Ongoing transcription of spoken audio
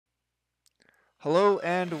Hello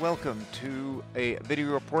and welcome to a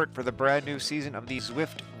video report for the brand new season of the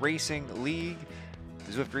Zwift Racing League.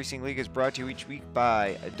 The Zwift Racing League is brought to you each week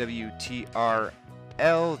by WTRL,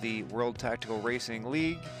 the World Tactical Racing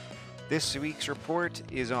League. This week's report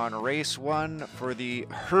is on Race 1 for the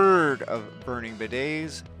herd of Burning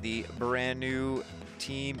Bidets, the brand new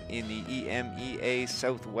team in the EMEA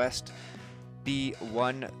Southwest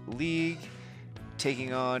B1 League,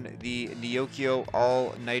 taking on the NeoKyo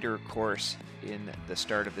All-Nighter course in the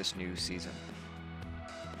start of this new season.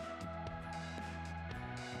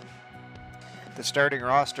 The starting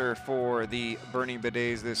roster for the Burning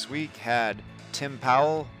Bidets this week had Tim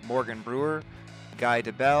Powell, Morgan Brewer, Guy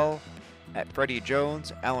DeBell, Freddie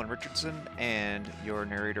Jones, Alan Richardson, and your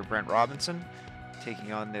narrator Brent Robinson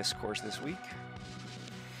taking on this course this week.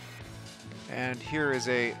 And here is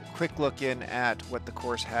a quick look in at what the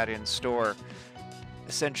course had in store.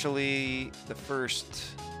 Essentially, the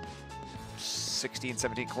first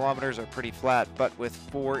 16-17 kilometers are pretty flat, but with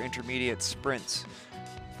 4 intermediate sprints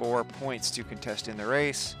for points to contest in the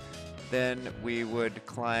race. Then we would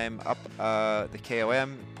climb up the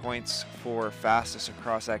KOM, points for fastest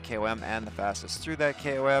across that KOM and the fastest through that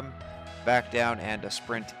KOM, back down and a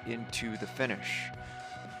sprint into the finish.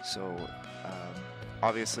 So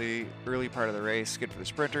obviously early part of the race good for the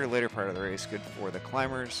sprinter, later part of the race good for the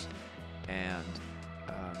climbers, and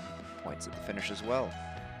points at the finish as well.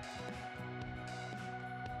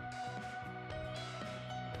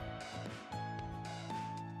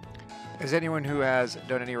 As anyone who has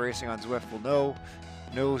done any racing on Zwift will know,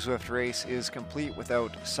 no Zwift race is complete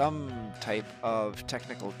without some type of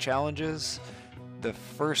technical challenges. The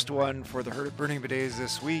first one for the herd of Burning Bidets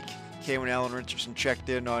this week came when Alan Richardson checked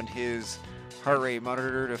in on his heart rate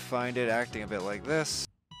monitor to find it acting a bit like this.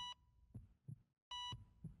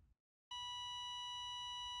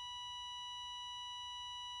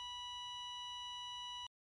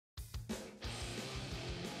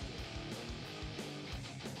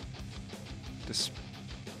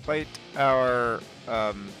 Despite our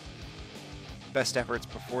best efforts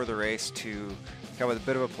before the race to come with a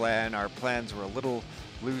bit of a plan, our plans were a little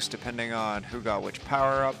loose depending on who got which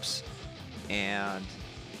power-ups and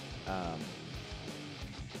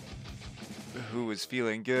who was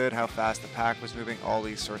feeling good, how fast the pack was moving, all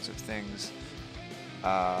these sorts of things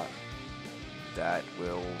that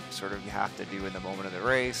will sort of you have to do in the moment of the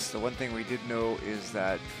race. The one thing we did know is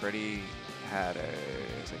that Freddie had a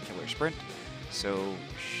killer sprint, so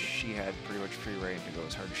she had pretty much free reign to go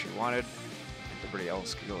as hard as she wanted. Everybody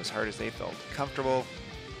else could go as hard as they felt comfortable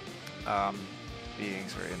being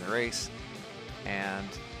sort of in the race, and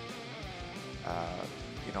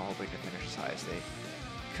you know, hoping to finish as high as they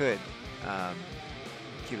could.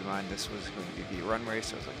 Keep in mind this was going to be a run race,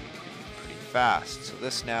 so it was likely to be pretty fast. So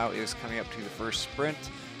this now is coming up to the first sprint,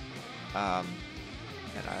 and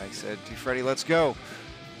I said to Freddie, "Let's go,"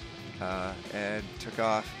 and took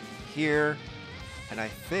off here. And I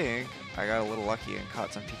think I got a little lucky and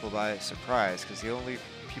caught some people by surprise, because the only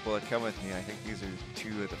people that come with me, I think these are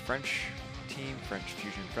 2 of the French team, French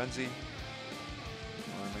Fusion Frenzy.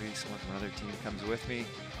 Or maybe someone from another team comes with me.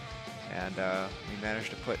 And we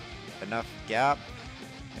managed to put enough gap,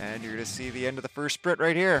 and you're going to see the end of the first sprint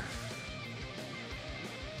right here.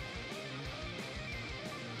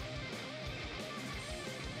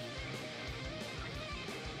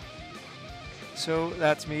 So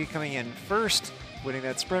that's me coming in first, winning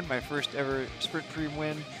that sprint, my first ever sprint preem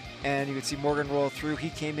win. And you can see Morgan roll through.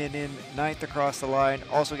 He came in 9th across the line,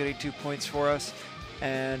 also getting 2 points for us.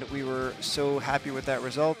 And we were so happy with that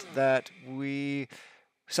result that we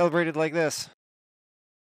celebrated like this.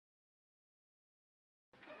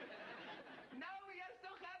 Now we are so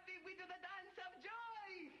happy we do the dance of joy.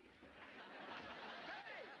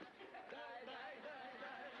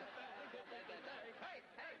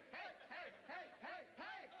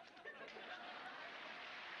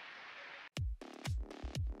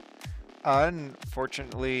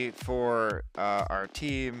 Unfortunately for our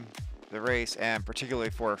team, the race, and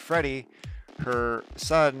particularly for Freddie, her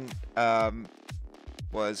son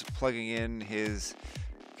was plugging in his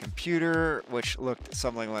computer, which looked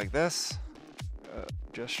something like this,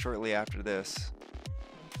 just shortly after this.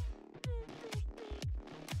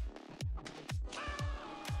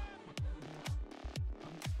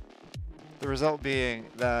 The result being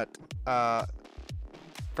that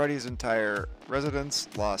Freddie's entire residence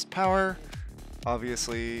lost power.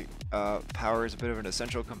 Obviously, power is a bit of an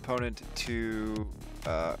essential component to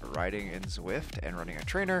riding in Zwift and running a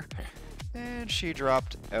trainer, and she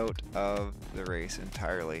dropped out of the race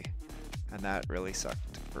entirely, and that really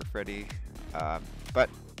sucked for Freddie, but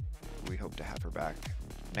we hope to have her back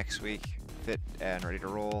next week, fit and ready to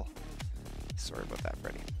roll. Sorry about that,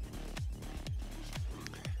 Freddie.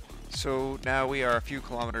 So now we are a few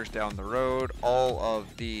kilometers down the road. All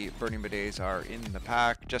of the Burning Bidets are in the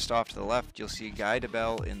pack. Just off to the left, you'll see Guy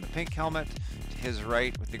DeBell in the pink helmet. To his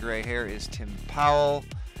right, with the gray hair, is Tim Powell.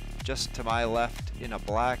 Just to my left, in a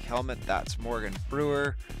black helmet, that's Morgan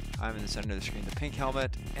Brewer. I'm in the center of the screen, the pink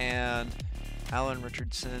helmet. And Alan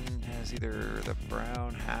Richardson has either the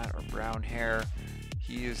brown hat or brown hair.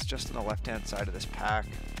 He is just on the left-hand side of this pack.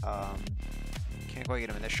 Can't quite get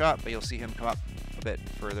him in this shot, but you'll see him come up a bit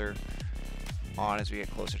further on as we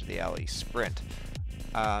get closer to the alley sprint.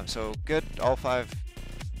 So good, all 5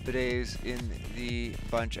 bidets in the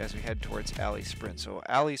bunch as we head towards alley sprint. So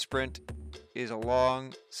alley sprint is a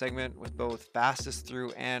long segment with both fastest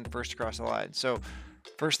through and first across the line. So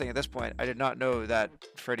first thing at this point, I did not know that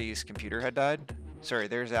Freddie's computer had died. Sorry,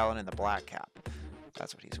 there's Alan in the black cap.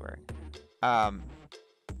 That's what he's wearing.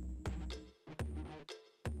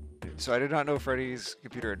 So I did not know Freddie's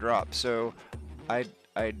computer had dropped. So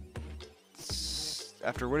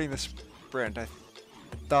after winning the sprint, I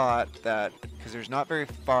thought that, because there's not very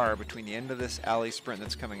far between the end of this alley sprint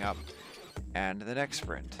that's coming up and the next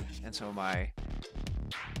sprint. And so my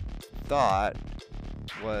thought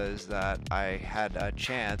was that I had a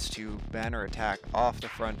chance to banner attack off the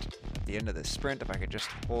front at the end of this sprint if I could just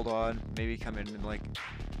hold on, maybe come in like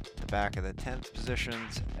the back of the 10th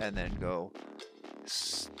positions, and then go,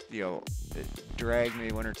 you know, drag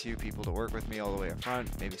maybe 1 or 2 people to work with me all the way up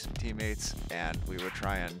front, maybe some teammates, and we would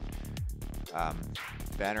try and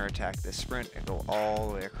banner attack this sprint and go all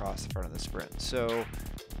the way across the front of the sprint. So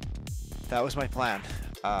that was my plan.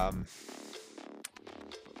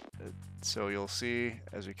 So you'll see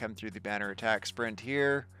as we come through the banner attack sprint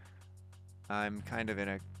here, I'm kind of in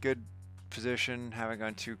a good position, haven't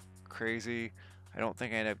gone too crazy. I don't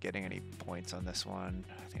think I end up getting any points on this one.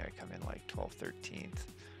 I think I come in like 12th, 13th.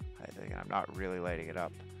 I think I'm not really lighting it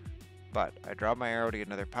up. But I drop my arrow to get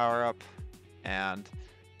another power up, and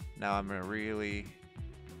now I'm going to really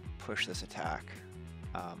push this attack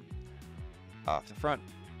off the front.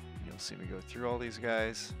 You'll see me go through all these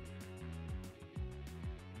guys.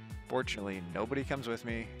 Fortunately, nobody comes with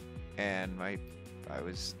me, and I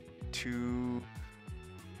was too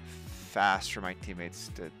fast for my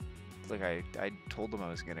teammates to, like, I told them I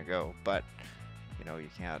was gonna go, but you know, you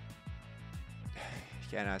can't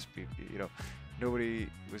ask people, you know, nobody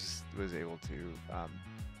was able to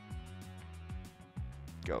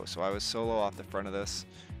go. So I was solo off the front of this,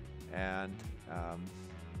 and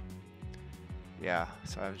yeah,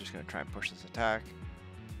 so I was just gonna try and push this attack.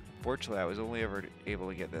 Fortunately, I was only ever able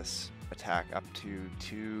to get this attack up to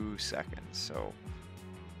 2 seconds, so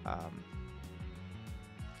I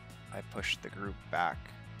pushed the group back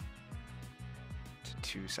to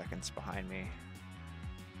 2 seconds behind me,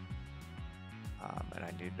 and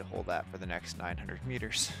I needed to hold that for the next 900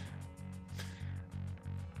 meters.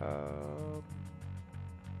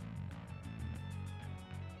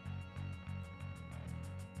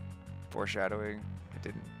 Foreshadowing,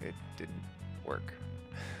 it didn't work.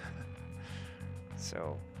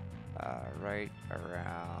 So right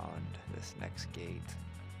around this next gate,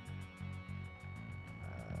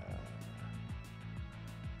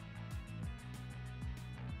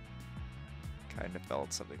 kind of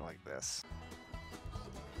felt something like this.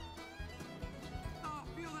 Oh,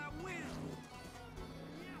 feel that wind!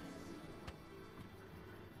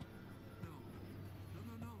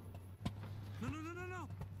 No.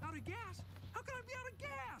 Out of gas? How can I be out of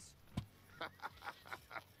gas?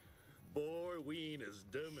 Boy, we ain't as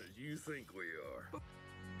dumb as you think we are.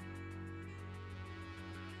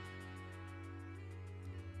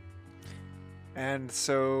 And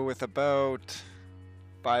so with about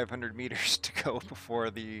 500 meters to go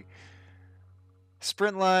before the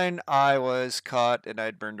sprint line, I was caught and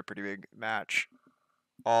I'd burned a pretty big match,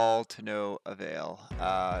 all to no avail.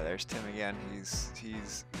 There's Tim again.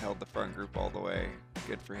 He's held the front group all the way.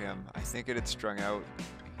 Good for him. I think it had strung out. You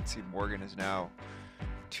can see Morgan is now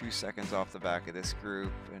 2 seconds off the back of this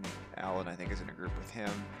group, and Alan, I think, is in a group with him.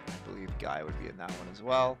 I believe Guy would be in that one as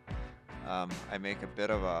well. I make a bit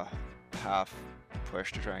of a half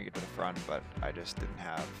push to try and get to the front, but I just didn't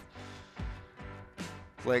have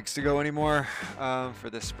legs to go anymore for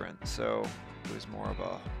this sprint, so it was more of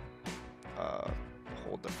a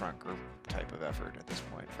hold the front group type of effort at this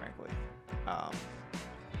point, frankly.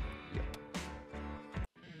 Yep.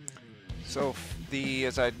 So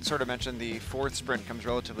as I sort of mentioned, the 4th sprint comes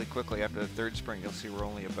relatively quickly. After the 3rd sprint, you'll see we're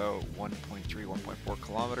only about 1.3, 1.4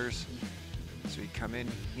 kilometers. So we come in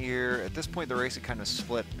here. At this point, the race had kind of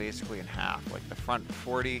split basically in half. Like the front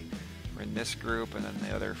 40 were in this group, and then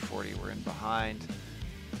the other 40 were in behind.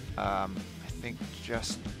 I think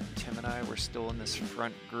just Tim and I were still in this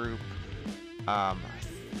front group. I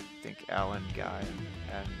think Alan, Guy,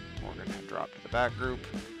 and Morgan had dropped to the back group.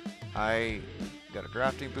 I got a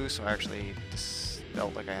drafting boost, so I actually just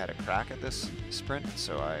felt like I had a crack at this sprint,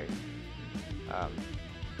 so I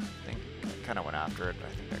think I kind of went after it. I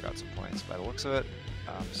think I got some points by the looks of it,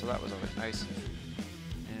 so that was always nice.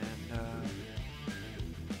 And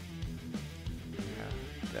yeah,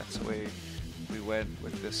 that's the way we went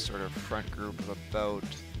with this sort of front group of about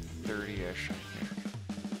 30-ish, I think.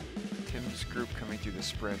 Tim's group coming through the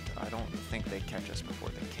sprint, I don't think they catch us before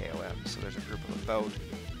the KOM, so there's a group of about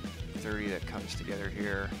 30 that comes together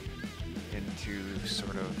here into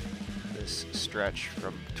sort of this stretch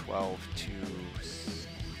from 12 to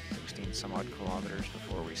 16 some odd kilometers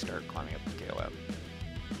before we start climbing up the KOM.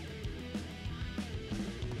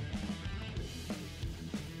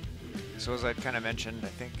 So as I kind of mentioned, I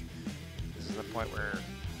think this is the point where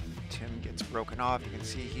Tim gets broken off. You can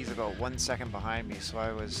see he's about 1 second behind me, so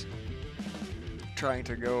I was trying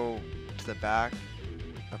to go to the back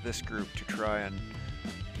of this group to try and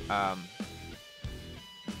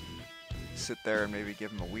sit there and maybe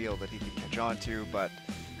give him a wheel that he could catch on to, but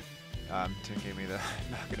Tim gave me the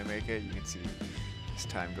not gonna make it. You can see his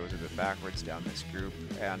time goes a bit backwards down this group,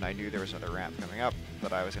 and I knew there was another ramp coming up,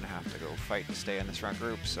 but I was gonna have to go fight to stay in this front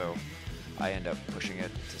group, so I end up pushing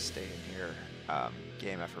it to stay in here.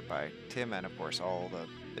 Game effort by Tim, and of course all the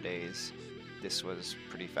Bidets. This was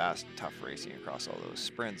pretty fast, tough racing across all those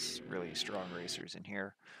sprints. Really strong racers in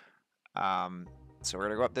here. So we're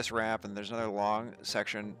gonna go up this ramp, and there's another long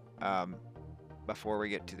section before we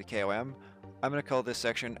get to the KOM. I'm gonna call this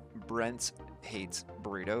section Brent Hates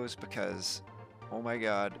Burritos, because oh my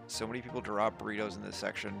god, so many people drop burritos in this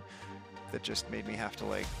section that just made me have to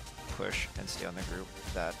like push and stay on the group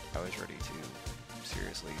that I was ready to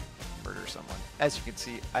seriously murder someone. As you can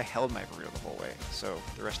see, I held my burrito the whole way, so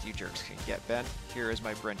the rest of you jerks can get bent. Here is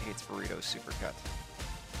my Brent Hates Burritos supercut.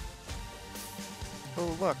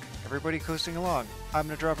 Oh look, everybody coasting along. I'm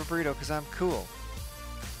gonna drop a burrito because I'm cool.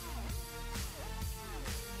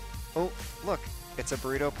 Oh, look, it's a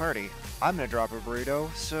burrito party. I'm gonna drop a burrito,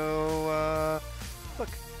 so look,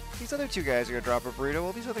 these other two guys are gonna drop a burrito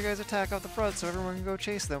while these other guys attack out the front so everyone can go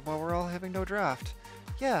chase them while we're all having no draft.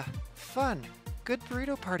 Yeah, fun. Good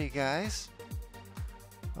burrito party, guys.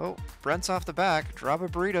 Oh, Brent's off the back. Drop a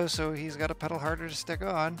burrito so he's got to pedal harder to stick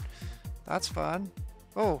on. That's fun.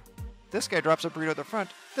 Oh, this guy drops a burrito at the front.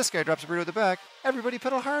 This guy drops a burrito at the back. Everybody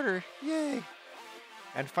pedal harder. Yay.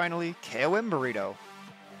 And finally, KOM burrito.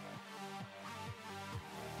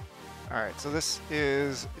 Alright, so this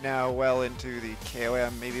is now well into the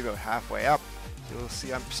KOM, maybe about halfway up. You'll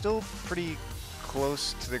see I'm still pretty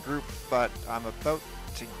close to the group, but I'm about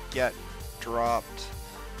to get dropped.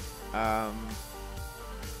 You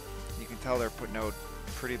can tell they're putting out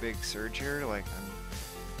a pretty big surge here, like I'm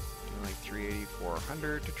doing like 380,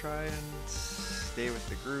 400 to try and stay with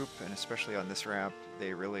the group, and especially on this ramp,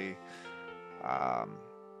 they really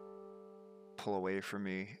pull away from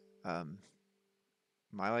me.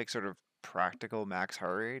 My like sort of practical max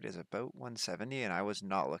heart rate is about 170, and I was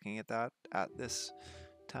not looking at that at this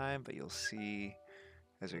time, but you'll see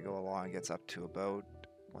as we go along it gets up to about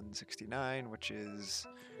 169, which is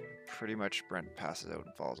pretty much Brent passes out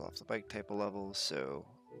and falls off the bike type of level. So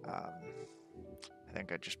I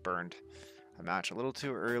think I just burned a match a little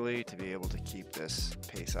too early to be able to keep this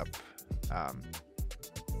pace up.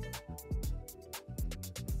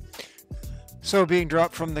 So being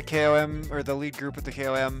dropped from the KOM, or the lead group with the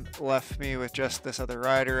KOM, left me with just this other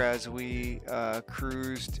rider as we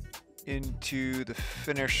cruised into the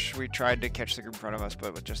finish. We tried to catch the group in front of us,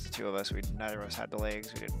 but with just the two of us, neither of us had the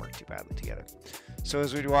legs. We didn't work too badly together. So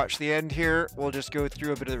as we watch the end here, we'll just go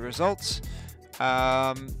through a bit of the results.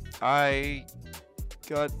 I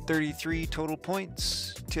got 33 total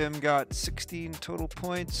points. Tim got 16 total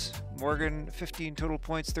points. Morgan 15 total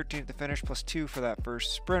points, 13 at the finish, plus 2 for that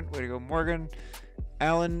first sprint. Way to go, Morgan.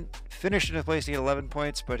 Alan finished in a place to get 11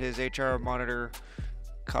 points, but his HR monitor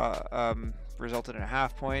resulted in a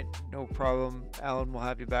half point. No problem. Alan will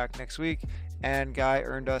have you back next week. And Guy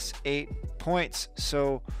earned us 8 points.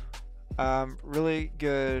 So really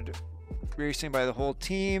good racing by the whole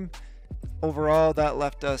team. Overall, that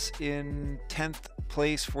left us in 10th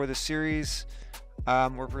place for the series.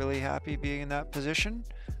 We're really happy being in that position.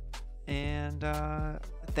 And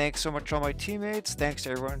thanks so much to all my teammates. Thanks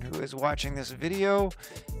to everyone who is watching this video.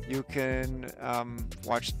 You can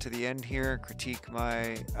watch to the end here and critique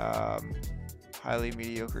my highly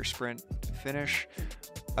mediocre sprint finish.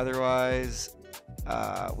 Otherwise,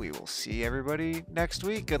 we will see everybody next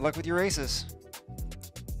week. Good luck with your races.